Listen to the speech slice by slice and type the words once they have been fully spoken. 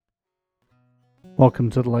Welcome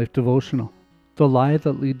to the Life Devotional, The Lie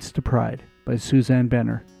That Leads to Pride by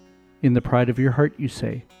Suzanne. In the pride of your heart you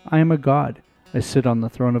say, I am a god. I sit on the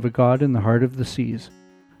throne of a god in the heart of the seas.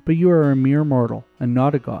 But you are a mere mortal and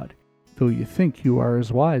not a god, though you think you are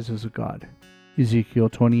as wise as a god. Ezekiel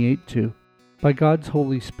 28:2. By God's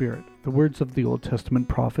Holy Spirit, the words of the Old Testament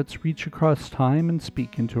prophets reach across time and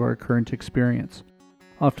speak into our current experience.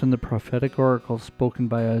 Often the prophetic oracles spoken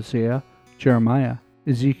by Isaiah, Jeremiah,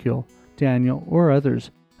 Ezekiel, Daniel, or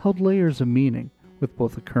others held layers of meaning with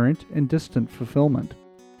both a current and distant fulfillment.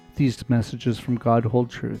 These messages from God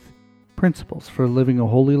hold truth, principles for living a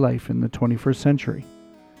holy life in the 21st century.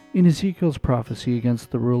 In Ezekiel's prophecy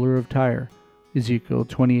against the ruler of Tyre, Ezekiel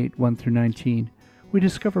 28:1-19, we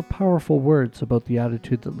discover powerful words about the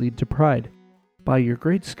attitude that lead to pride. By your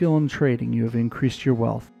great skill in trading you have increased your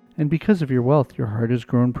wealth, and because of your wealth your heart has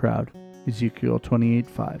grown proud. Ezekiel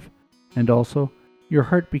 28:5. And also, your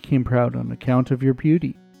heart became proud on account of your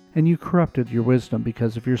beauty, and you corrupted your wisdom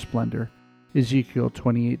because of your splendor. Ezekiel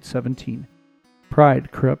 28:17. Pride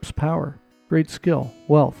corrupts power, great skill,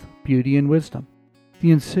 wealth, beauty, and wisdom.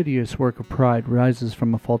 The insidious work of pride rises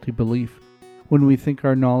from a faulty belief. When we think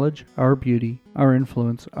our knowledge, our beauty, our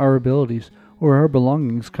influence, our abilities, or our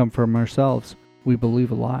belongings come from ourselves, we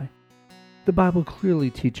believe a lie. The Bible clearly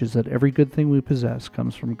teaches that every good thing we possess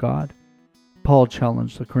comes from God. Paul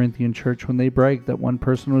challenged the Corinthian church when they bragged that one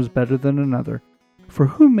person was better than another. For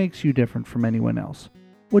who makes you different from anyone else?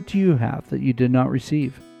 What do you have that you did not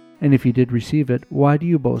receive? And if you did receive it, why do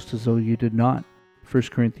you boast as though you did not?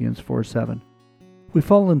 1 Corinthians 4:7. We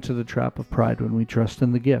fall into the trap of pride when we trust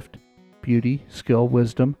in the gift, beauty, skill,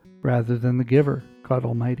 wisdom, rather than the giver, God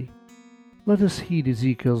Almighty. Let us heed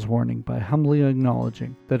Ezekiel's warning by humbly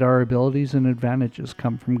acknowledging that our abilities and advantages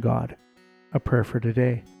come from God. A prayer for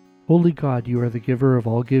today. Holy God, you are the giver of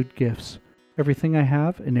all good gifts. Everything I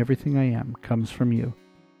have and everything I am comes from you.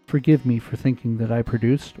 Forgive me for thinking that I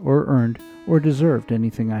produced or earned or deserved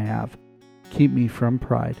anything I have. Keep me from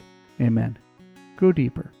pride. Amen. Go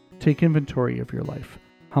deeper. Take inventory of your life.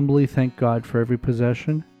 Humbly thank God for every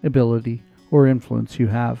possession, ability, or influence you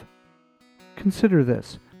have. Consider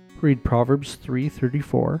this. Read Proverbs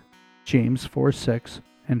 3:34, James 4:6,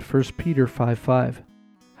 and 1 Peter 5:5.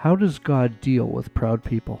 How does God deal with proud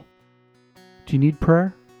people? Do you need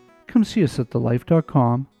prayer? Come see us at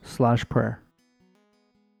thelife.com/prayer.